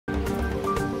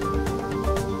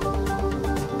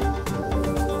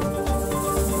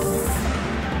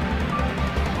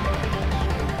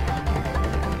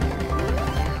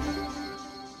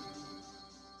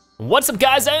What's up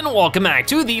guys, and welcome back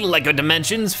to the LEGO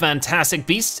Dimensions Fantastic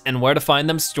Beasts and Where to Find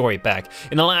Them story pack.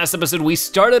 In the last episode, we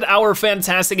started our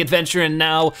fantastic adventure and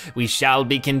now we shall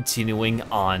be continuing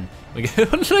on. Look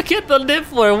at the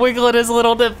Niffler wiggling his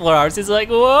little Niffler arms. He's like,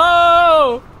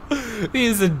 whoa!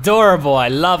 He's adorable, I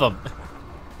love him.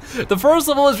 The first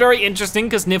level is very interesting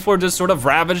because Niffler just sort of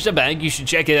ravaged a bank. You should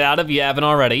check it out if you haven't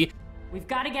already. We've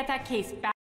got to get that case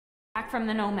back from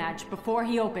the Nomad before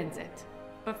he opens it.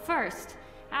 But first,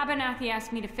 Abernathy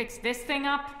asked me to fix this thing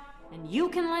up, and you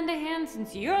can lend a hand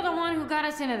since you're the one who got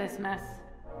us into this mess.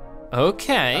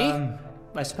 Okay.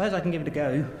 I suppose I can give it a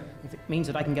go, if it means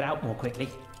that I can get out more quickly.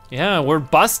 Yeah, we're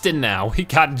busted now. We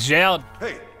got jailed.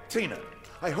 Hey, Tina,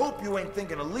 I hope you ain't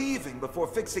thinking of leaving before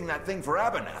fixing that thing for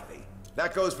Abernathy.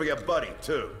 That goes for your buddy,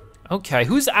 too. Okay,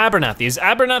 who's Abernathy? Is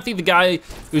Abernathy the guy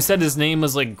who said his name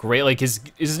was like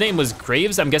his name was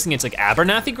Graves? I'm guessing it's like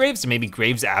Abernathy Graves, or maybe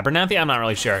Graves Abernathy, I'm not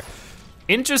really sure.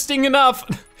 Interesting enough.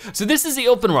 So this is the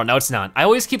open world. No, it's not. I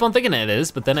always keep on thinking it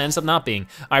is, but then it ends up not being.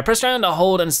 All right, press down to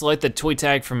hold and select the toy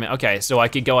tag from, okay, so I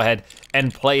could go ahead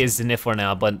and play as the Niffler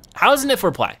now, but how does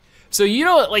Niffler play? So you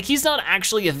know, like he's not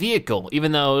actually a vehicle,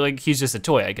 even though like he's just a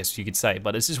toy, I guess you could say,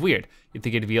 but it's just weird. You'd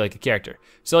think it'd be like a character.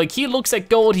 So like he looks like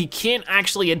gold, he can't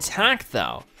actually attack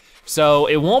though. So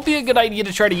it won't be a good idea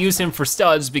to try to use him for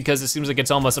studs because it seems like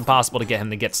it's almost impossible to get him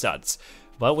to get studs.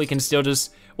 But we can still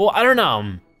just, well, I don't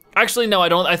know. Actually, no, I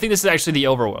don't. I think this is actually the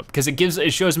overworld because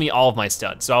it shows me all of my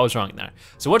studs, so I was wrong there.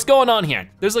 So what's going on here?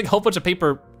 There's like a whole bunch of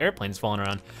paper airplanes falling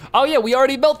around. Oh yeah, we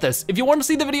already built this. If you want to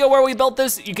see the video where we built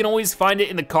this, you can always find it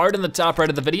in the card in the top right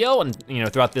of the video and you know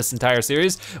throughout this entire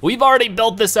series. We've already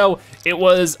built this, so it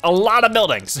was a lot of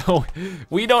building, so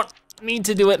we don't need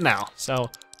to do it now. So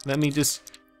let me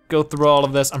just go through all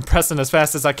of this. I'm pressing as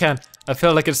fast as I can. I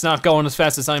feel like it's not going as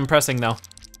fast as I'm pressing though.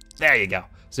 There you go.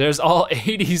 So there's all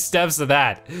 80 steps of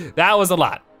that. That was a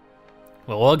lot.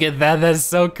 Well, we'll get that, that's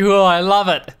so cool, I love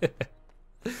it.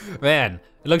 Man,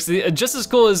 it looks just as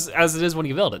cool as it is when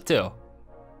you build it too.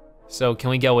 So can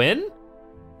we go in?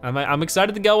 I'm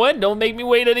excited to go in, don't make me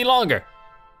wait any longer.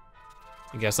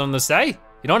 You got something to say?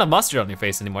 You don't have mustard on your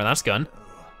face anymore, that's good.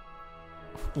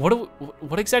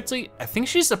 What exactly? I think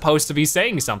she's supposed to be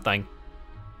saying something.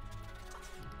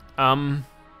 Well,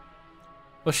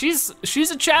 she's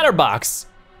a chatterbox.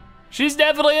 She's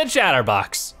definitely a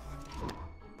chatterbox.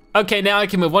 Okay, now I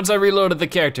can move once I reloaded the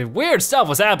character. Weird stuff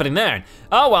was happening there.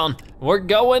 Oh well, we're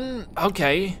going,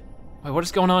 okay. Wait, what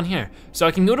is going on here? So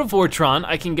I can go to Vortron,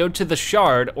 I can go to the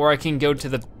Shard, or I can go to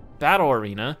the Battle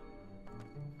Arena.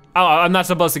 Oh, I'm not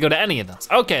supposed to go to any of those.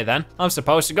 Okay then, I'm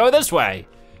supposed to go this way.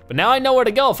 But now I know where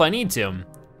to go if I need to.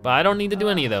 But I don't need to do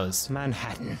any of those.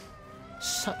 Manhattan,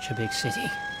 such a big city.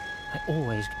 I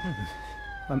always,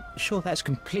 I'm sure that's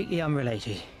completely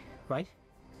unrelated. Right?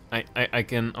 I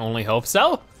can only hope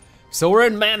so. So we're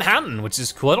in Manhattan, which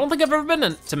is cool. I don't think I've ever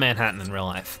been to Manhattan in real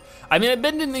life. I mean, I've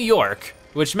been to New York,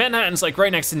 which Manhattan's like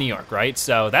right next to New York, right?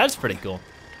 So that's pretty cool.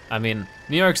 I mean,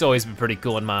 New York's always been pretty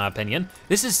cool in my opinion.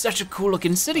 This is such a cool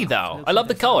looking city though. I love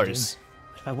the colors.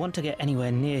 If I want to get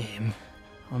anywhere near him,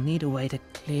 I'll need a way to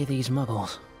clear these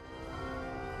muggles.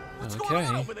 What's going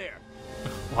on over there?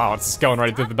 Wow, it's just going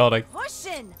right through the building.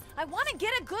 Pushing. I want to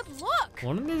get a good look.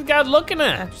 What are these guys looking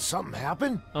at? Something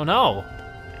happened? Oh no.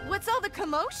 What's all the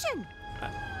commotion?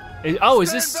 Oh,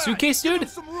 is this Suitcase Dude?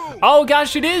 Oh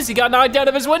gosh, it is. He got knocked out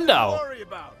of his window. Don't worry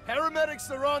about. Paramedics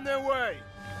are on their way.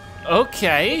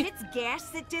 Okay. If it's gas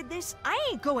that did this, I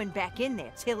ain't going back in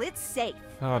there till it's safe.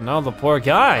 Oh no, the poor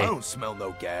guy. I don't smell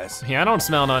no gas. Yeah, I don't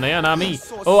smell none, yeah, not me.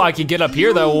 Oh, I can get up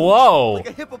here though, whoa. Like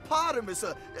a hippopotamus,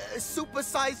 a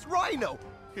super-sized rhino.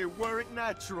 It weren't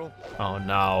natural. Oh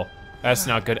no, that's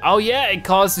not good. Oh yeah, it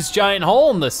caused this giant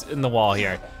hole in the wall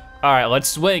here. All right, let's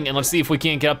swing and let's see if we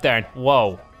can't get up there.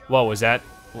 Whoa, whoa, was that?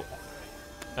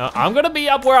 I'm gonna be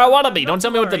up where I wanna be. Don't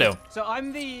tell me what to do. So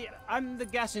I'm the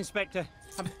gas inspector.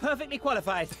 I'm perfectly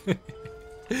qualified.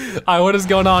 All right, what is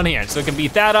going on here? So it can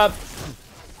beat that up,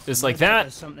 just like that.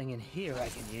 There's something in here I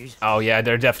can use. Oh yeah,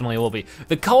 there definitely will be.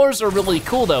 The colors are really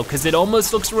cool though, because it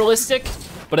almost looks realistic,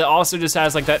 but it also just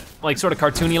has like that, like sort of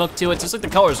cartoony look to it. Just like the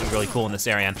colors are really cool in this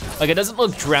area. Like it doesn't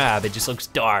look drab, it just looks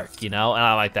dark, you know? And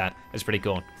I like that, it's pretty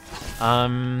cool.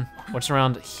 What's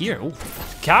around here? Ooh,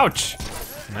 couch,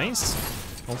 nice,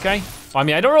 okay. Well, I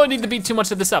mean, I don't really need to beat too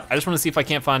much of this up. I just wanna see if I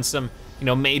can't find some, you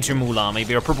know, major moolah,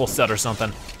 maybe a purple stud or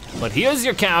something. But here's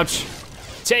your couch,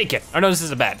 take it. Oh no, this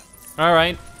is a bed, all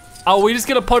right. Oh, we just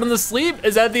gonna put him to sleep?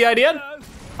 Is that the idea?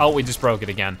 Oh, we just broke it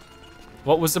again.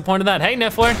 What was the point of that? Hey,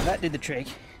 Niffler. That did the trick.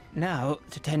 Now,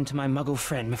 to tend to my muggle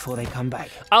friend before they come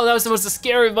back. Oh, that was supposed to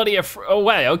scare everybody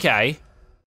away, okay.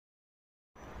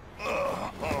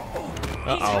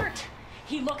 He's hurt.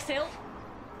 He looks ill.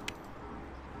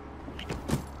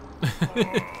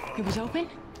 It was open?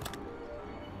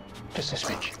 Just a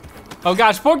switch. Oh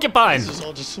gosh, porcupine! This is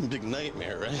all just some big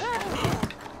nightmare, right?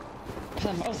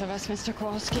 For both of us, Mr.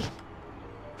 Kowalski.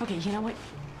 Okay, you know what?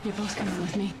 You're both coming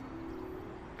with me.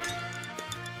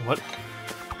 What?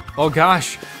 Oh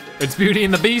gosh, it's Beauty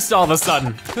and the Beast all of a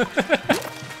sudden.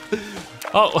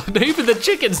 Oh, even the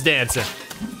chicken's dancing.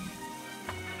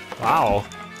 Wow.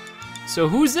 So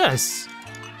who's this?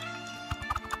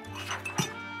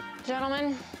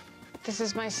 Gentlemen, this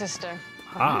is my sister.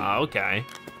 Ah, okay.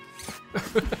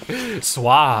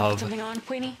 Suave. Something on,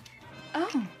 Queenie?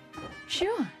 Oh,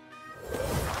 sure.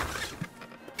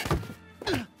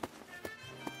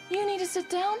 You need to sit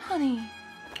down, honey.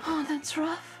 Oh, that's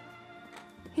rough.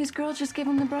 His girl just gave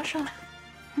him the brush off.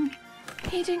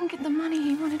 He didn't get the money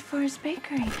he wanted for his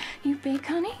bakery. You bake,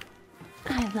 honey?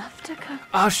 I love to cook.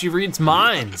 Oh, she reads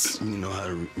minds. You know how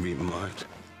to read minds.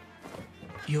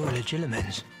 You're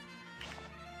legilimens.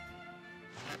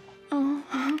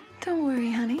 Oh, don't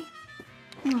worry, honey.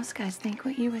 Most guys think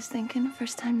what you was thinking the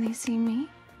first time they see me.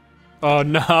 Oh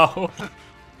no.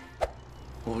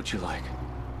 What would you like?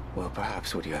 Well,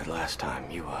 perhaps what you had last time.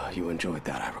 You enjoyed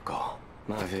that, I recall.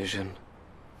 My vision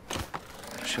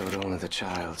showed only the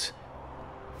child's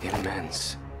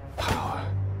immense power.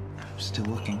 I'm still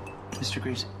looking. Mr.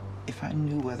 Graves, if I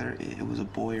knew whether it was a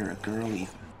boy or a girl even.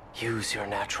 Use your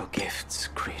natural gifts,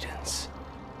 Credence.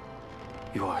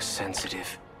 You are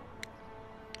sensitive,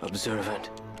 observant,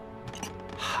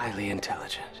 highly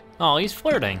intelligent. Oh, he's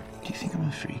flirting. Do you think I'm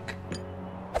a freak?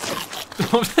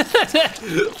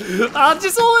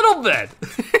 Just a little bit.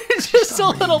 Just a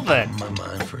little bit. My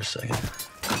mind for a second.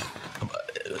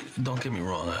 Don't get me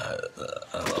wrong, I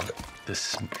love it.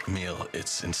 This meal,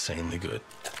 it's insanely good.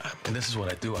 And this is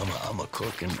what I do. I'm a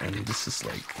cook, and this is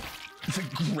like the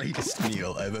greatest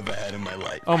meal I've ever had in my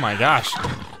life. Oh my gosh.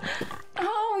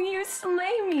 Oh, you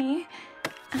slay me.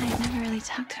 I've never really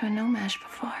talked to a nomad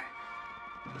before.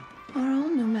 Are all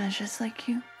nomads like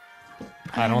you?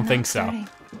 I don't think so. 30.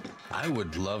 I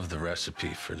would love the recipe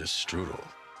for this strudel.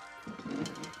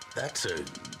 That's a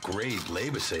great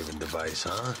labor-saving device,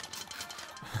 huh?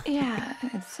 Yeah,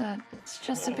 it's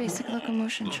just a basic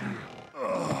locomotion charm.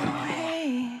 Oh,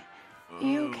 hey.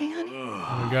 You okay, honey?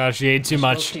 Oh my gosh, she ate too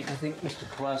much. I think Mr.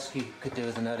 Kowalski could do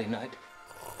with an early night.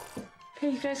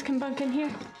 Okay, you guys can bunk in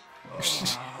here.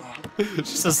 She's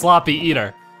a sloppy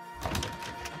eater.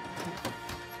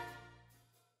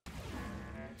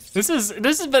 This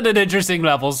has been an interesting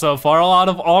level so far. A lot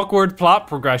of awkward plot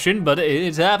progression, but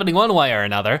it's happening one way or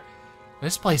another.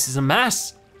 This place is a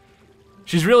mess.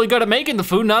 She's really good at making the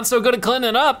food, not so good at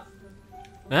cleaning up.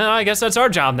 Well, I guess that's our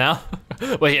job now.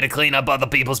 We're here to clean up other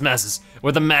people's messes.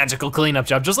 We're the magical cleanup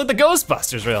job, just like the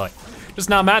Ghostbusters, really. Just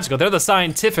not magical. They're the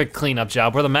scientific cleanup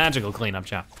job. We're the magical cleanup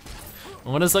job.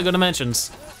 And what is Lego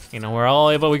Dimensions? You know,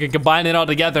 we can combine it all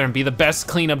together and be the best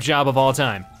cleanup job of all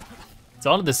time.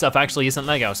 So all of this stuff actually isn't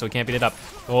Lego, so we can't beat it up.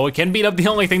 Well, we can beat up the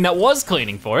only thing that was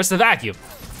cleaning for us, the vacuum.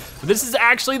 But this is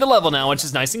actually the level now, which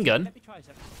is nice and good.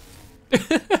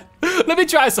 Let me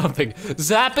try something.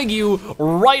 Zapping you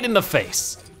right in the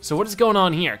face. So what is going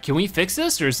on here? Can we fix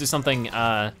this, or is this something,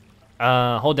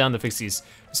 hold down to fix these.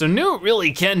 So Newt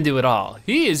really can do it all.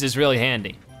 He is just really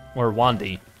handy, or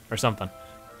wandy, or something.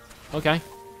 Okay.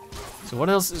 So what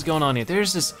else is going on here?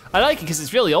 There's this, I like it because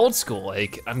it's really old school.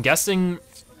 Like, I'm guessing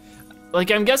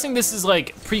this is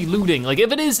like preluding. Like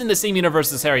if it is in the same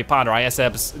universe as Harry Potter, I asked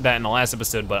that in the last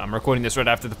episode, but I'm recording this right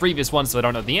after the previous one, so I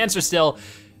don't know the answer still.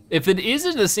 If it is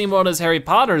in the same world as Harry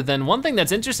Potter, then one thing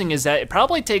that's interesting is that it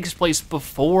probably takes place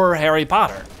before Harry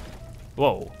Potter.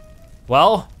 Whoa.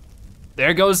 Well,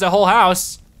 there goes the whole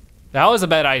house. That was a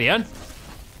bad idea.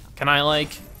 Can I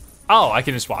like, oh, I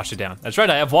can just wash it down. That's right,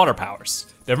 I have water powers.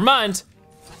 Never mind.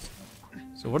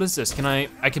 So what is this? I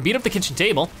can beat up the kitchen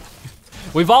table.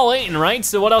 We've all eaten, right?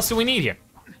 So what else do we need here?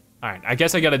 All right, I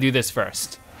guess I gotta do this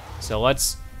first. So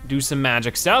let's do some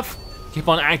magic stuff. Keep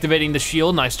on activating the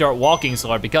shield and I start walking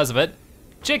slower because of it.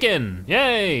 Chicken,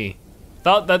 yay.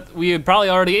 Thought that we had probably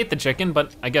already ate the chicken,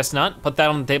 but I guess not. Put that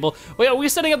on the table. Wait, are we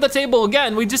setting up the table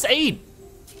again? We just ate.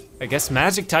 I guess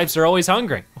magic types are always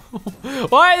hungry.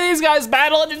 Why are these guys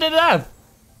battling to death?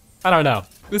 I don't know.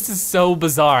 This is so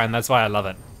bizarre and that's why I love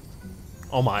it.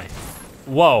 Oh my,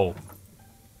 whoa.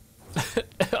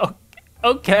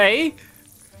 Okay.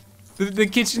 The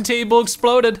kitchen table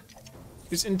exploded.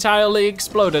 It's entirely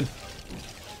exploded.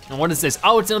 And what is this?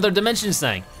 Oh, it's another dimensions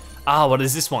thing. Ah, what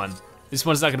is this one? This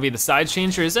one's not gonna be the side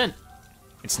changer, is it?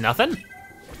 It's nothing?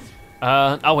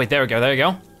 Oh wait, there we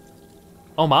go.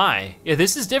 Oh my, yeah,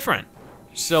 this is different.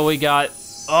 So we got,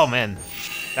 oh man,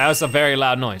 that was a very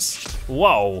loud noise.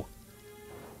 Whoa.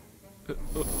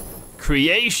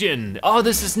 Creation. Oh,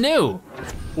 this is new.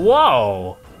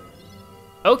 Whoa.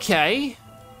 Okay.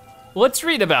 Let's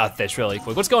read about this really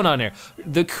quick. What's going on here?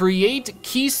 The Create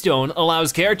Keystone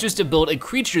allows characters to build a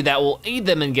creature that will aid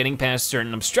them in getting past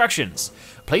certain obstructions.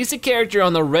 Place a character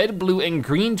on the red, blue, and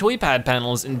green toy pad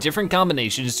panels in different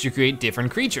combinations to create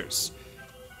different creatures.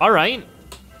 All right,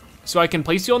 so I can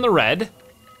place you on the red.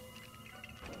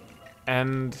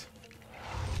 And,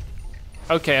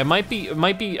 okay, it might be,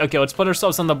 okay, let's put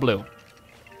ourselves on the blue.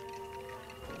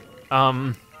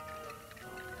 And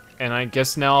I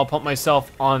guess now I'll put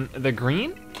myself on the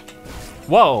green?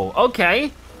 Whoa,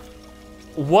 okay.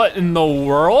 What in the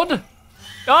world?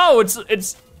 Oh,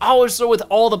 oh, so with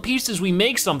all the pieces we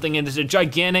make something and it's a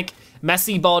gigantic,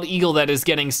 messy, bald eagle that is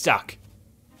getting stuck.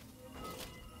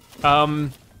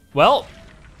 Well,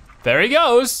 there he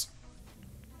goes.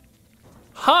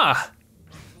 Huh.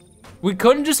 We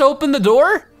couldn't just open the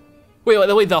door?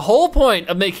 Wait, the whole point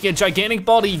of making a gigantic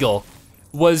bald eagle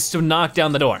was to knock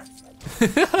down the door.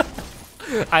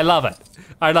 I love it.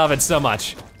 I love it so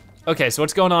much. Okay, so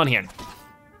what's going on here?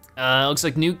 Looks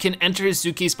like Newt can enter his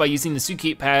suitcase by using the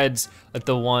suitcase pads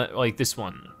like this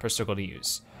one, press circle to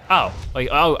use. Oh,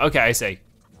 okay, I see.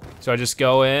 So I just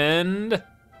go in,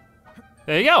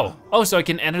 there you go. Oh, so I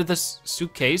can enter this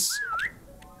suitcase.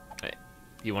 Hey,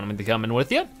 you want me to come in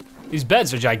with you? These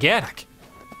beds are gigantic.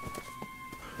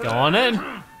 Go on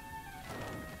in.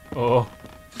 Oh,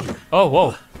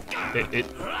 whoa.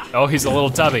 Oh, he's a little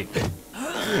tubby.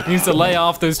 He needs to lay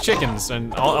off those chickens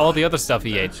and all the other stuff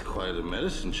he ate. That's quite a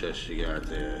medicine chest you got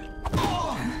there.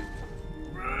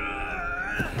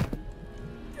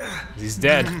 He's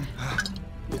dead.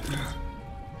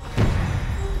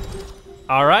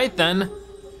 All right then.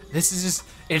 This is just,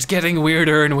 it's getting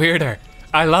weirder and weirder.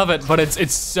 I love it, but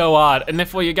it's so odd. And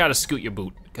Niffler, you gotta scoot your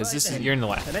boot, because you're in the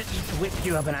way. So let's whip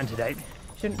you up an antidote.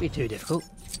 Shouldn't be too difficult.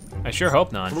 I sure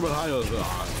hope not. A little bit higher.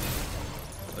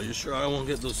 Are you sure I won't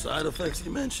get those side effects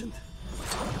you mentioned?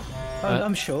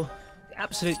 I'm sure.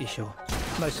 Absolutely sure.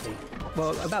 Mostly.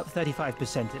 Well, about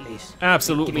 35% at least.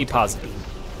 Absolutely positive.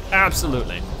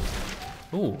 Absolutely.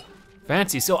 Ooh,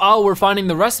 fancy. So, oh, we're finding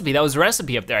the recipe. That was a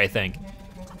recipe up there, I think.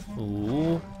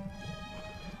 Ooh.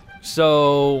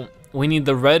 So, we need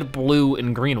the red, blue,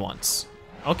 and green ones.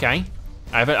 Okay.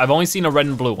 I've only seen a red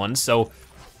and blue one, so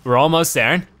we're almost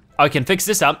there. I can fix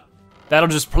this up. That'll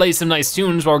just play some nice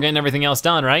tunes while we're getting everything else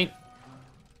done, right?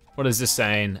 What is this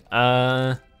saying?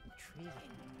 No.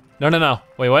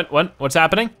 Wait, what's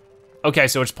happening? Okay,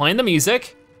 so it's playing the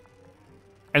music.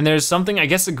 And there's something, I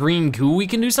guess a green goo we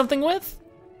can do something with?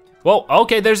 Whoa,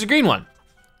 okay, there's a green one.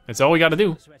 That's all we gotta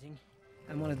do.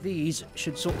 And one of these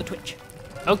should sort the twitch.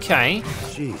 Okay.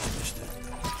 Jeez, mister.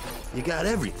 You got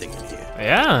everything in here.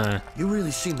 Yeah. You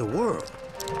really seen the world.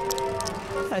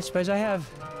 I suppose I have,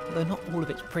 though not all of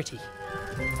it's pretty.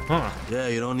 Huh. Yeah,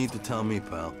 you don't need to tell me,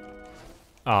 pal.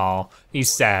 Oh,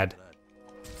 he's sad.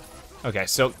 Okay,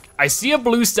 so I see a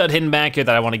blue stud hidden back here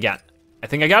that I wanna get. I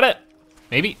think I got it.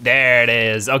 Maybe, there it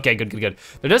is. Okay, good.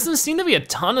 There doesn't seem to be a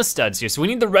ton of studs here, so we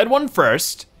need the red one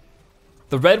first.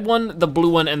 The red one, the blue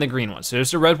one, and the green one. So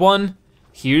there's the red one,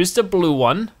 here's the blue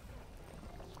one.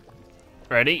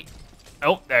 Ready?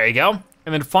 Oh, there you go.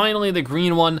 And then finally the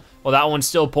green one. Well, that one's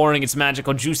still pouring its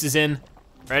magical juices in.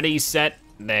 Ready, set,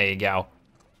 there you go.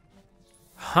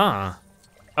 Huh,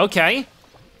 okay.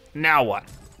 Now what?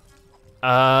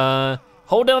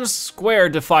 Hold down square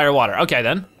to fire water. Okay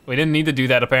then, we didn't need to do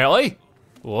that apparently.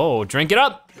 Whoa, drink it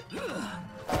up.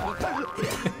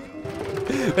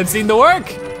 That seemed to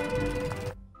work.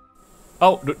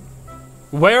 Oh,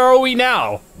 where are we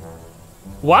now?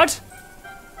 What?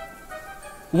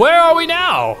 Where are we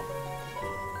now?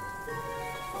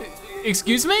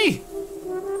 Excuse me?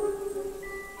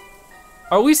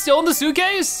 Are we still in the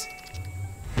suitcase?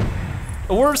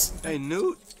 Hey,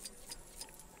 Newt.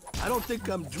 I don't think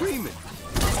I'm dreaming.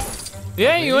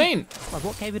 Yeah, you ain't. Well,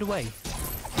 what gave it away?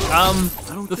 I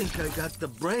don't think I got the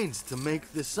brains to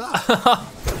make this up.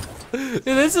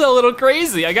 This is a little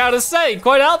crazy, I gotta say,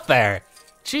 quite out there.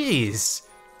 Jeez.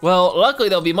 Well, luckily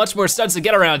there'll be much more studs to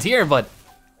get around here, but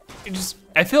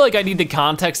I feel like I need the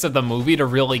context of the movie to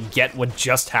really get what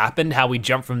just happened, how we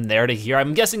jump from there to here.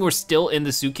 I'm guessing we're still in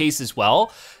the suitcase as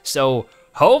well, so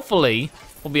hopefully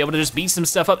we'll be able to just beat some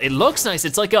stuff up. It looks nice,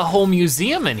 it's like a whole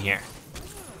museum in here.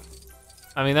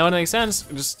 I mean, that would make sense.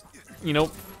 Just, you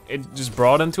know, it just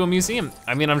brought into a museum.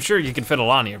 I mean, I'm sure you can fit a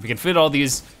lot in here. If you can fit all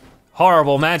these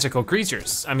horrible magical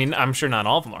creatures. I mean, I'm sure not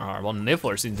all of them are horrible.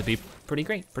 Niffler seems to be pretty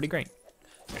great. I'm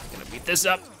gonna beat this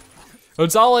up.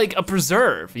 It's all like a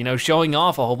preserve, you know, showing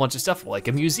off a whole bunch of stuff like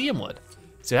a museum would.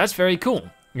 So that's very cool.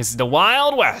 This is the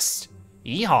Wild West.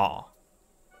 Yeehaw.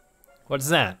 What's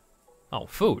that? Oh,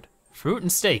 food. Fruit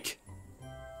and steak.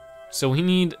 So we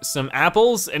need some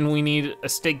apples and we need a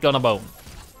steak on a bone.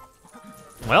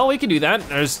 Well, we can do that.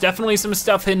 There's definitely some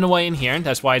stuff hidden away in here.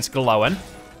 That's why it's glowing.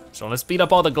 So let's beat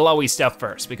up all the glowy stuff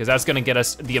first because that's gonna get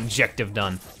us the objective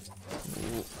done.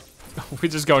 We're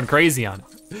just going crazy on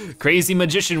it. Crazy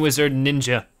magician, wizard,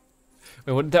 ninja.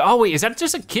 Wait, what, oh wait, is that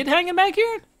just a kid hanging back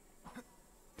here?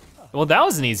 Well, that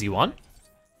was an easy one.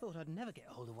 Thought I'd never get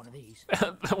a hold of one of these.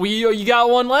 You got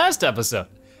one last episode.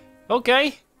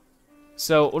 Okay.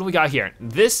 So what do we got here?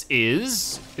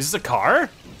 Is this a car?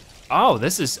 Oh,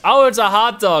 it's a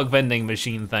hot dog vending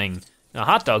machine thing. A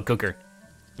hot dog cooker.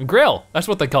 A grill, that's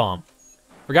what they call them.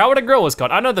 Forgot what a grill was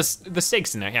called. I know the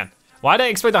steak's in there, yeah. Why did I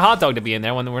expect the hot dog to be in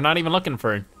there when we're not even looking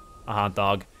for a hot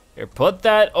dog? Here, put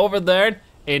that over there.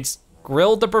 It's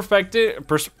grilled to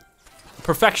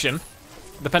perfection,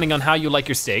 depending on how you like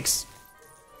your steaks.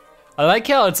 I like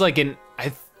how it's like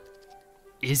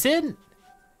is it?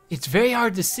 It's very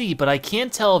hard to see, but I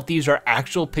can't tell if these are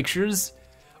actual pictures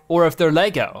or if they're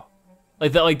Lego.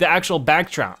 Like the actual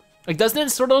backdrop. Like, doesn't it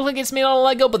sort of look like it's made out of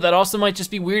Lego, but that also might just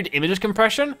be weird image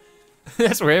compression?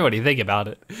 That's weird, what do you think about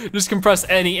it? Just compress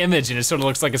any image and it sort of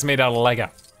looks like it's made out of Lego.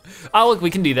 Oh look,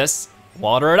 we can do this.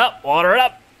 Water it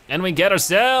up, and we get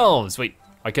ourselves. Wait,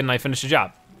 why couldn't I finish the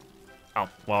job? Oh,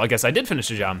 well, I guess I did finish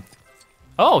the job.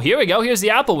 Oh, here we go, here's the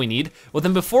apple we need. Well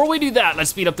then before we do that, let's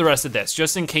speed up the rest of this,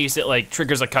 just in case it like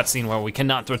triggers a cutscene where we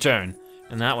cannot return.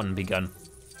 And that wouldn't be good.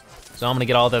 So I'm gonna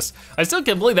get all this. I still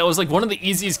can't believe that was like one of the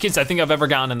easiest kits I think I've ever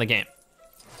gotten in the game.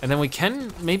 And then we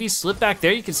can maybe slip back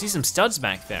there. You can see some studs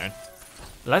back there.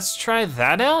 Let's try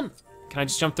that out. Can I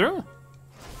just jump through?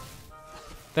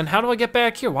 Then how do I get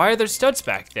back here? Why are there studs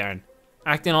back there?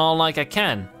 Acting all like I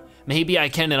can. Maybe I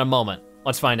can in a moment.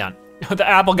 Let's find out. The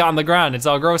apple got on the ground, it's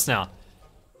all gross now.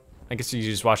 I guess you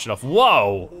just washed it off.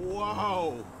 Whoa!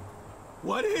 Whoa!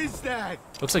 What is that?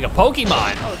 Looks like a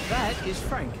Pokemon. Oh, that is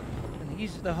Frank. And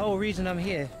he's the whole reason I'm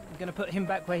here. I'm gonna put him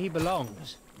back where he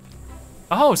belongs.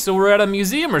 Oh, so we're at a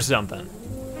museum or something.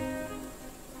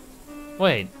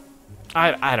 Wait,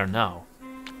 I don't know.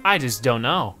 I just don't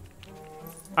know.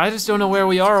 I just don't know where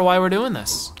we are or why we're doing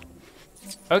this.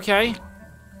 Okay,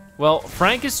 well,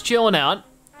 Frank is chilling out.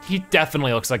 He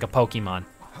definitely looks like a Pokemon.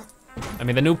 I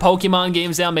mean, the new Pokemon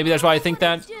game's out, maybe that's why I think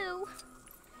that. Can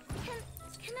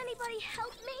anybody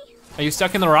help me? Are you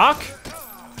stuck in the rock?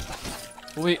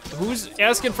 Wait, who's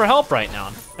asking for help right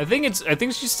now? I think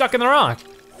she's stuck in the rock.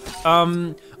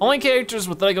 Only characters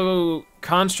with Lego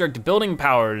construct building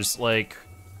powers, like,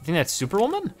 I think that's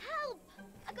Superwoman? Help!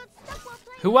 I got stuck while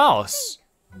playing. Who else?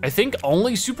 I think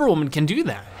only Superwoman can do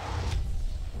that.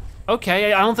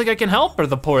 Okay, I don't think I can help her,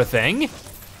 the poor thing.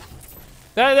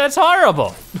 That's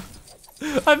horrible.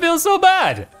 I feel so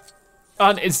bad.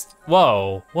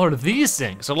 Whoa, what are these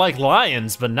things? They're like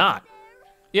lions, but not.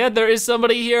 Yeah, there is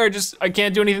somebody here, I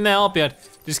can't do anything to help yet.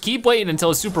 Just keep waiting until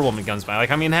a Superwoman comes by.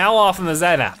 Like, I mean, how often does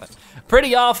that happen?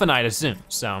 Pretty often, I'd assume,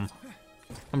 so.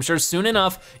 I'm sure soon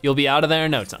enough, you'll be out of there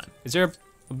in no time. Is there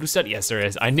a blue stud? Yes, there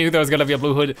is. I knew there was gonna be a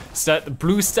blue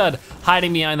stud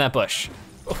hiding behind that bush.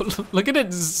 Look at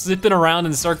it zipping around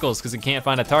in circles because it can't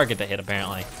find a target to hit,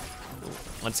 apparently.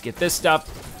 Let's get this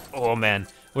stuff. Oh man,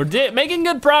 we're making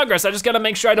good progress. I just gotta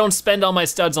make sure I don't spend all my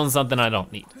studs on something I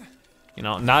don't need. You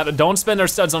know, don't spend our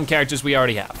studs on characters we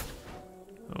already have.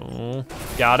 Oh,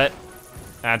 got it.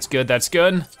 That's good, that's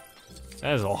good.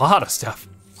 That is a lot of stuff.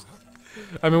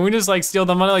 I mean, we just like steal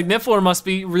the money, like Niffler must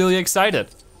be really excited.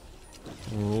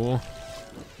 Ooh,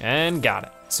 and got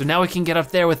it. So now we can get up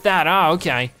there with that, oh,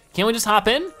 okay. Can't we just hop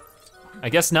in? I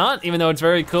guess not, even though it's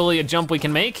very clearly a jump we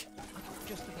can make.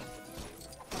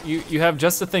 You have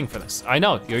just a thing for this. I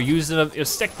know, you're using a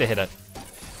stick to hit it.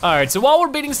 All right, so while we're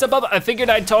beating stuff up, I figured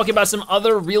I'd talk about some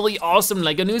other really awesome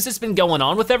Lego news that's been going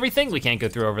on with everything. We can't go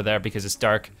through over there because it's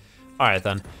dark. All right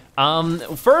then.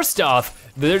 First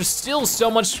off, there's still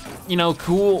so much, you know,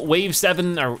 cool Wave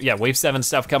 7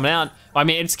 stuff coming out. I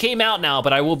mean, it's came out now,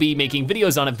 but I will be making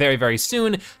videos on it very, very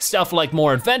soon. Stuff like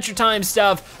more Adventure Time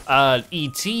stuff,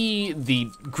 E.T., the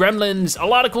Gremlins, a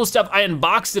lot of cool stuff. I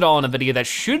unboxed it all in a video that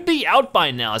should be out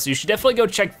by now, so you should definitely go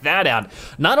check that out.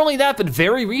 Not only that, but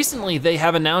very recently they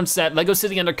have announced that Lego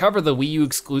City Undercover, the Wii U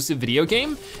exclusive video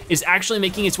game, is actually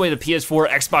making its way to PS4,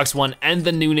 Xbox One, and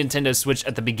the new Nintendo Switch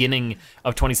at the beginning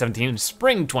of 2017,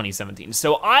 spring 2017.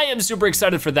 So I am super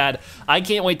excited for that. I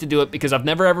can't wait to do it because I've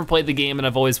never ever played the game and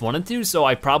I've always wanted to, so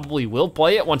I probably will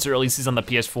play it once it releases on the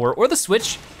PS4 or the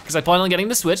Switch, because I plan on getting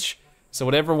the Switch. So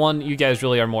whatever one you guys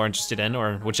really are more interested in,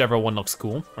 or whichever one looks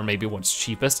cool, or maybe what's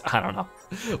cheapest, I don't know.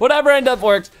 Whatever end up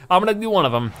works, I'm gonna do one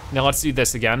of them. Now let's do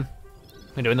this again.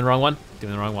 Am I doing the wrong one?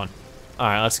 Doing the wrong one. All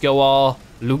right, let's go all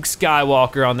Luke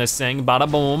Skywalker on this thing, bada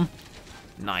boom.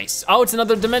 Nice. Oh, it's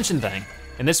another dimension thing.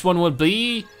 And this one would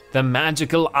be the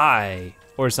magical eye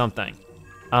or something.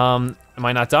 Am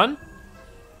I not done?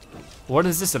 What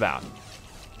is this about?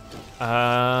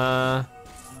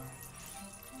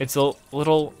 It's a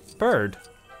little bird.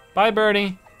 Bye,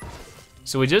 birdie.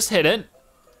 So we just hit it.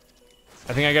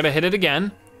 I think I gotta hit it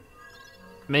again.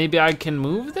 Maybe I can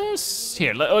move this?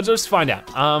 Here, let's just find out.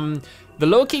 The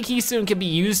locate keystone can be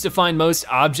used to find most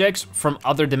objects from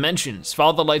other dimensions.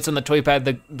 Follow the lights on the toy pad.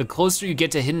 The closer you get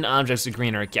to hidden objects, the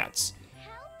greener it gets.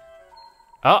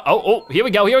 Oh, here we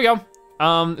go, here we go.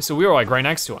 So we were like right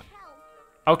next to it.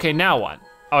 Okay, now what?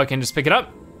 Oh, I can just pick it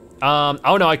up?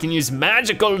 Oh no, I can use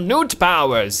magical Newt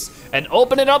powers and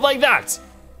open it up like that.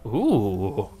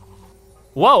 Ooh.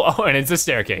 Whoa, oh, and it's a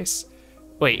staircase.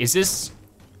 Wait, is this?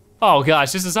 Oh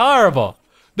gosh, this is horrible.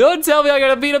 Don't tell me I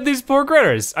gotta beat up these poor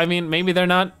critters. I mean, maybe they're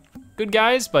not good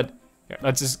guys, but here,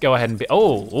 let's just go ahead and be,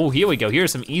 oh, here we go.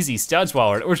 Here's some easy studs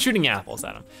while we're shooting apples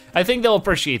at them. I think they'll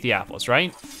appreciate the apples,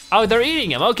 right? Oh, they're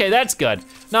eating them, okay, that's good.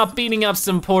 Not beating up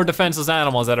some poor defenseless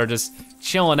animals that are just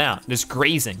chilling out, just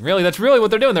grazing. Really, that's really what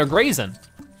they're doing, they're grazing.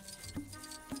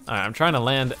 All right, I'm trying to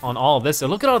land on all of this, so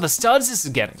look at all the studs this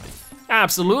is getting me.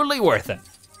 Absolutely worth it.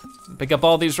 Pick up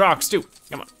all these rocks too.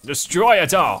 Come on, destroy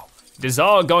it all. It is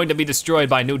all going to be destroyed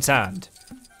by Newt's hand.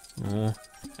 And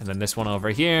then this one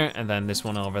over here, and then this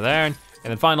one over there. And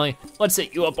then finally, let's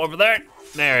hit you up over there.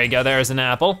 There you go, there's an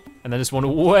apple. And then this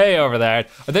one way over there.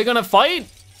 Are they gonna fight?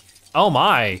 Oh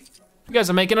my, you guys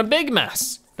are making a big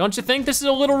mess. Don't you think this is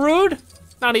a little rude?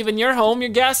 Not even your home,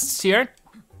 your guests here.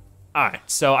 All right,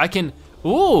 so I can,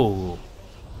 ooh.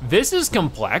 This is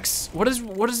complex. What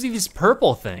is these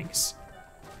purple things?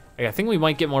 I think we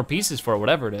might get more pieces for it,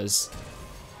 whatever it is.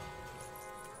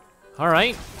 All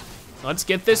right, let's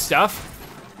get this stuff.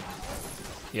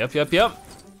 Yep.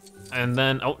 And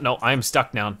then, oh no, I'm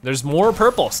stuck now. There's more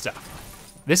purple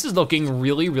stuff. This is looking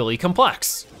really, really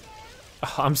complex.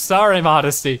 Oh, I'm sorry,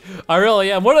 Modesty. I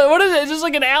really am. What is it? Is this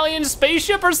like an alien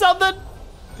spaceship or something?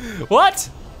 What?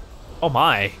 Oh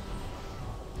my.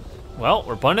 Well,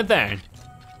 we're putting it there.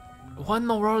 What in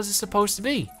the world is this supposed to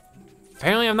be?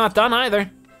 Apparently I'm not done either.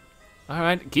 All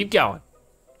right, keep going.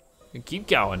 Keep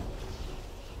going.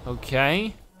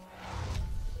 Okay.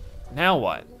 Now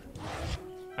what?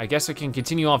 I guess I can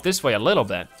continue off this way a little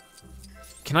bit.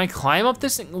 Can I climb up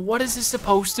this thing? What is this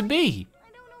supposed to be?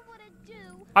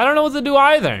 I don't know what to do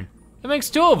either. It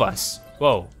makes two of us.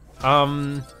 Whoa.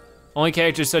 Only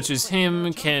characters such as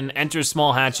him can enter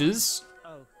small hatches.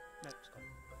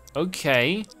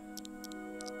 Okay.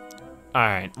 All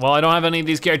right, well, I don't have any of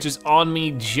these characters on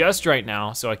me just right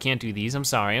now, so I can't do these, I'm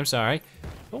sorry.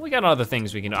 But we got other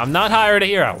things we can do. I'm not hired a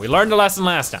hero. We learned a lesson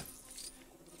last time.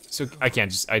 So I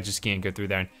just can't go through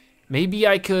there. Maybe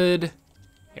I could,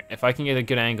 here, if I can get a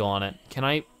good angle on it. Can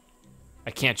I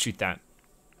can't shoot that.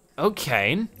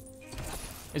 Okay.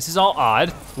 This is all odd.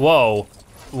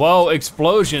 Whoa,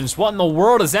 explosions. What in the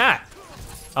world is that?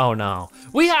 Oh no,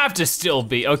 we have to still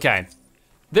be, okay.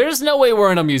 There's no way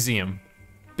we're in a museum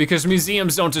because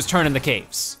museums don't just turn into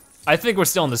caves. I think we're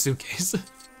still in the suitcase.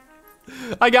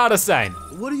 I gotta say.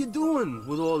 What are you doing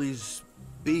with all these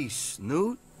beasts,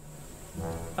 Newt?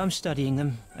 I'm studying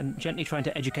them and gently trying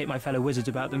to educate my fellow wizards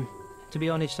about them. To be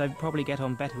honest, I probably get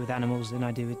on better with animals than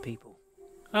I do with people.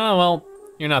 Oh, well,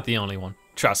 you're not the only one.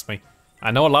 Trust me.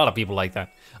 I know a lot of people like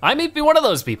that. I may be one of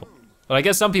those people, but I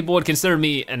guess some people would consider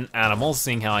me an animal,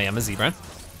 seeing how I am a zebra.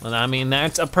 Well, I mean,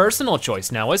 that's a personal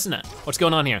choice now, isn't it? What's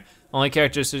going on here? Only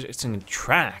characters can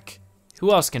track.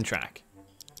 Who else can track?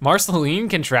 Marceline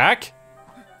can track?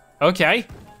 Okay.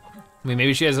 I mean,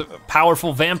 maybe she has a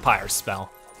powerful vampire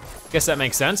spell. Guess that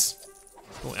makes sense.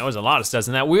 Ooh, that was a lot of stuff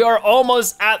in that. We are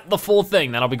almost at the full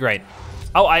thing, that'll be great.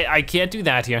 Oh, I can't do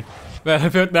that here.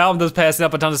 But now I'm just passing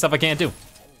up a ton of stuff I can't do.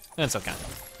 That's okay.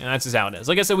 Yeah, that's just how it is.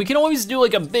 Like I said, we can always do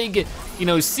like a big,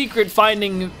 secret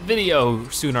finding video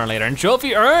sooner or later. And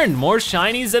trophy earned, more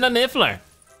shinies than a Niffler.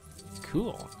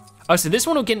 Cool. Oh, so this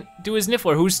one who can do is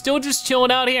Niffler, who's still just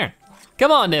chilling out here.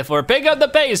 Come on, Niffler, pick up the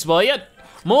pace, will ya?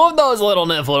 Move those little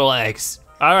Niffler legs.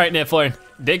 All right, Niffler,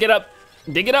 dig it up,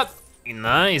 dig it up.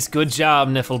 Nice, good job,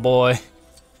 Niffle boy.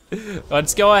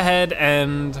 Let's go ahead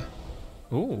and,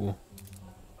 ooh.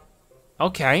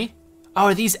 Okay. Oh,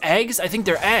 are these eggs? I think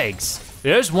they're eggs.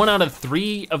 There's 1 out of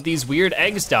 3 of these weird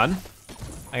eggs done.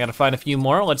 I gotta find a few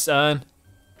more. Let's, there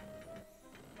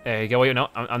you go, wait, no,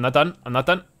 I'm not done, I'm not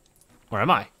done. Where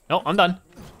am I? No, I'm done.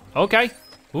 Okay.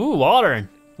 Ooh, water.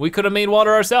 We could have made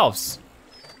water ourselves.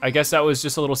 I guess that was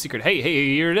just a little secret. Hey,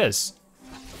 here it is.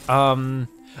 Oh,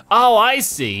 I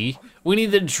see. We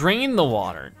need to drain the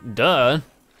water, duh.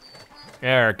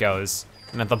 There it goes.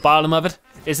 And at the bottom of it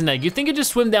is an egg. You think you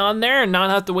just swim down there and not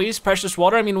have to waste precious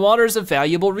water? I mean, water is a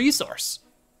valuable resource.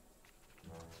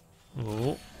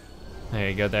 Ooh. There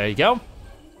you go, there you go.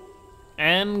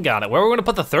 And got it. Where are we gonna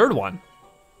put the third one?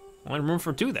 Only room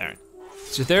for 2 there.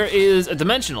 So there is a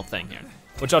dimensional thing here,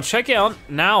 which I'll check out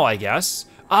now, I guess.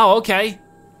 Oh, okay.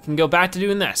 Can go back to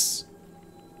doing this.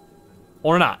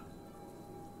 Or not.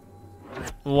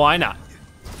 Why not?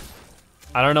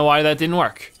 I don't know why that didn't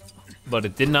work, but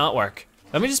it did not work.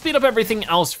 Let me just speed up everything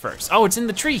else first. Oh, it's in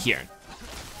the tree here.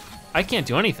 I can't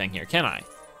do anything here, can I?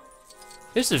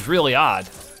 This is really odd,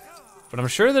 but I'm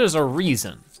sure there's a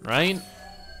reason, right?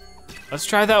 Let's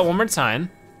try that one more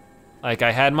time. Like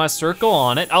I had my circle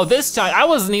on it. Oh, this time, I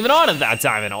wasn't even on it that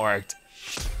time and it worked.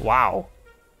 Wow.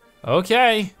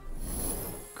 Okay.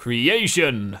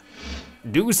 Creation.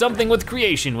 Do something with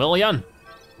creation, will ya?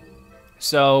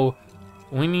 So,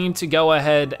 we need to go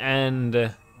ahead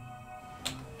and,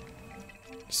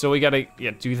 so we gotta,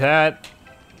 yeah, do that.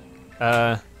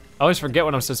 I always forget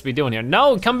what I'm supposed to be doing here.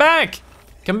 No, come back!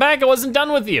 Come back, I wasn't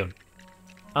done with you.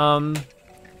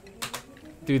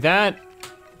 Do that.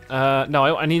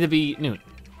 No, I need to be Newt.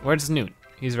 Where's Newt?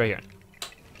 He's right here.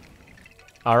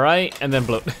 All right, and then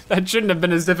blue. That shouldn't have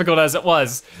been as difficult as it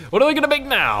was. What are we gonna make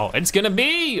now? It's gonna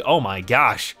be, oh my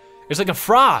gosh. It's like a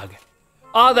frog.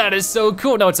 Oh, that is so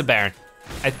cool. No, it's a bear.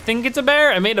 I think it's a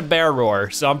bear. I made a bear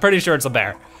roar, so I'm pretty sure it's a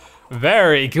bear.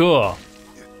 Very cool.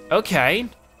 Okay.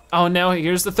 Oh, now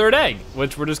here's the third egg,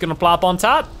 which we're just gonna plop on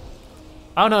top.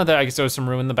 Oh no, there, I guess there's some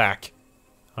room in the back.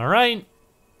 All right.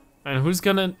 And who's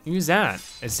gonna use that?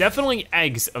 It's definitely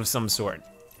eggs of some sort.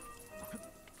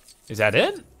 Is that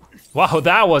it? Wow,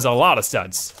 that was a lot of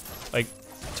studs. Like,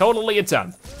 totally a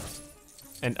ton.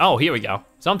 And oh, here we go.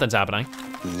 Something's happening.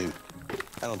 Newt,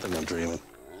 I don't think I'm dreaming.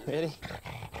 Really?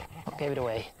 What gave it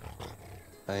away?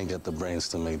 I ain't got the brains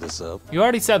to make this up. You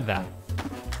already said that.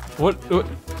 What?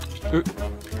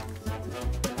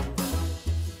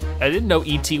 I didn't know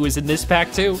E.T. was in this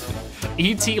pack too.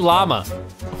 E.T. Llama.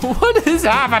 What is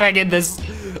happening in this?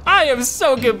 I am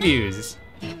so confused.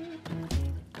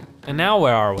 And now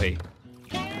where are we?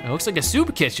 It looks like a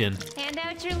soup kitchen. Hand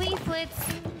out your leaflets.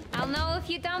 I'll know if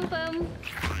you dump them.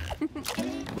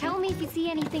 Tell me if you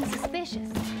see anything suspicious.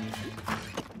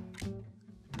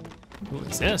 What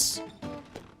is this?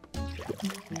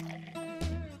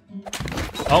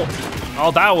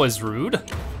 Oh, that was rude.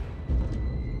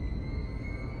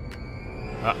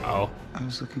 Uh-oh. I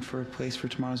was looking for a place for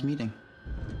tomorrow's meeting.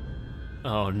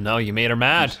 Oh no, you made her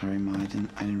mad. I'm sorry, Ma, I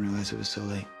didn't realize it was so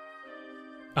late.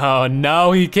 Oh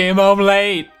no, he came home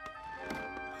late.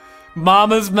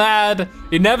 Mama's mad.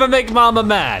 You never make Mama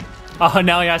mad. Oh,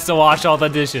 now he has to wash all the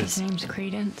dishes. His name's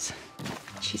Credence.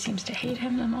 She seems to hate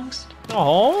him the most.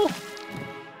 Oh.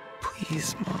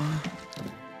 Please, Ma.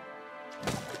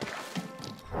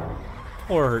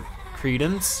 Poor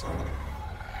Credence.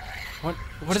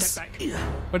 What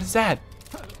is that?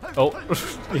 Oh,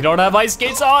 you don't have ice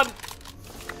skates on.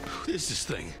 What is this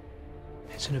thing?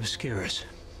 It's an Obscurus.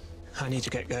 I need to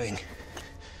get going.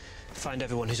 Find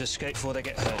everyone who's escaped before they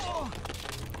get hurt.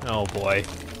 Oh boy.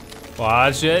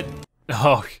 Watch it.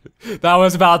 Oh, that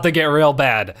was about to get real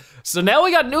bad. So now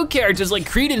we got new characters like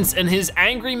Credence and his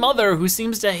angry mother who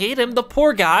seems to hate him, the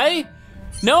poor guy.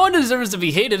 No one deserves to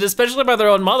be hated, especially by their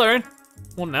own mother.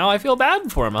 Well, now I feel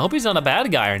bad for him. I hope he's not a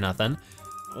bad guy or nothing.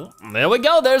 Well, there we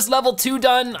go, there's level 2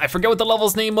 done. I forget what the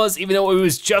level's name was, even though it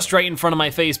was just right in front of my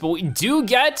face, but we do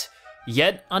get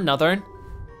yet another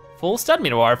full stud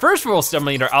meter, our first full stud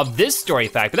meter of this story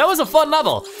pack, but that was a fun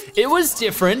level. It was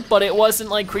different, but it wasn't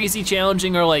like crazy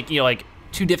challenging or like, you know, like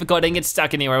too difficult. I didn't get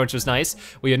stuck anywhere, which was nice.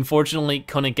 We unfortunately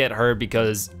couldn't get her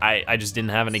because I just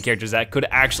didn't have any characters that could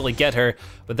actually get her.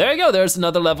 But there you go, there's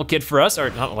another level kit for us, or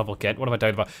not level kit, what am I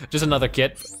talking about? Just another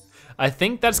kit. I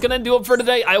think that's gonna do it for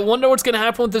today. I wonder what's gonna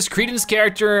happen with this Credence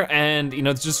character, and you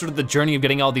know, it's just sort of the journey of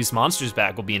getting all these monsters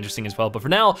back will be interesting as well. But for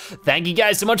now, thank you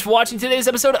guys so much for watching today's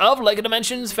episode of LEGO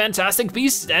Dimensions Fantastic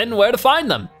Beasts and Where to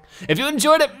Find Them. If you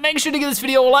enjoyed it, make sure to give this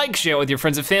video a like, share it with your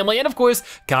friends and family, and of course,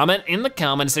 comment in the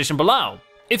comment section below.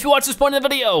 If you watch this point in the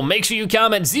video, make sure you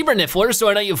comment Zebra Niffler so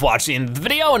I know you've watched the end of the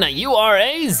video and that you are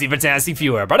a Zebratastic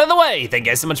viewer. But either way, thank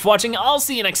you guys so much for watching. I'll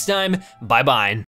see you next time. Bye-bye.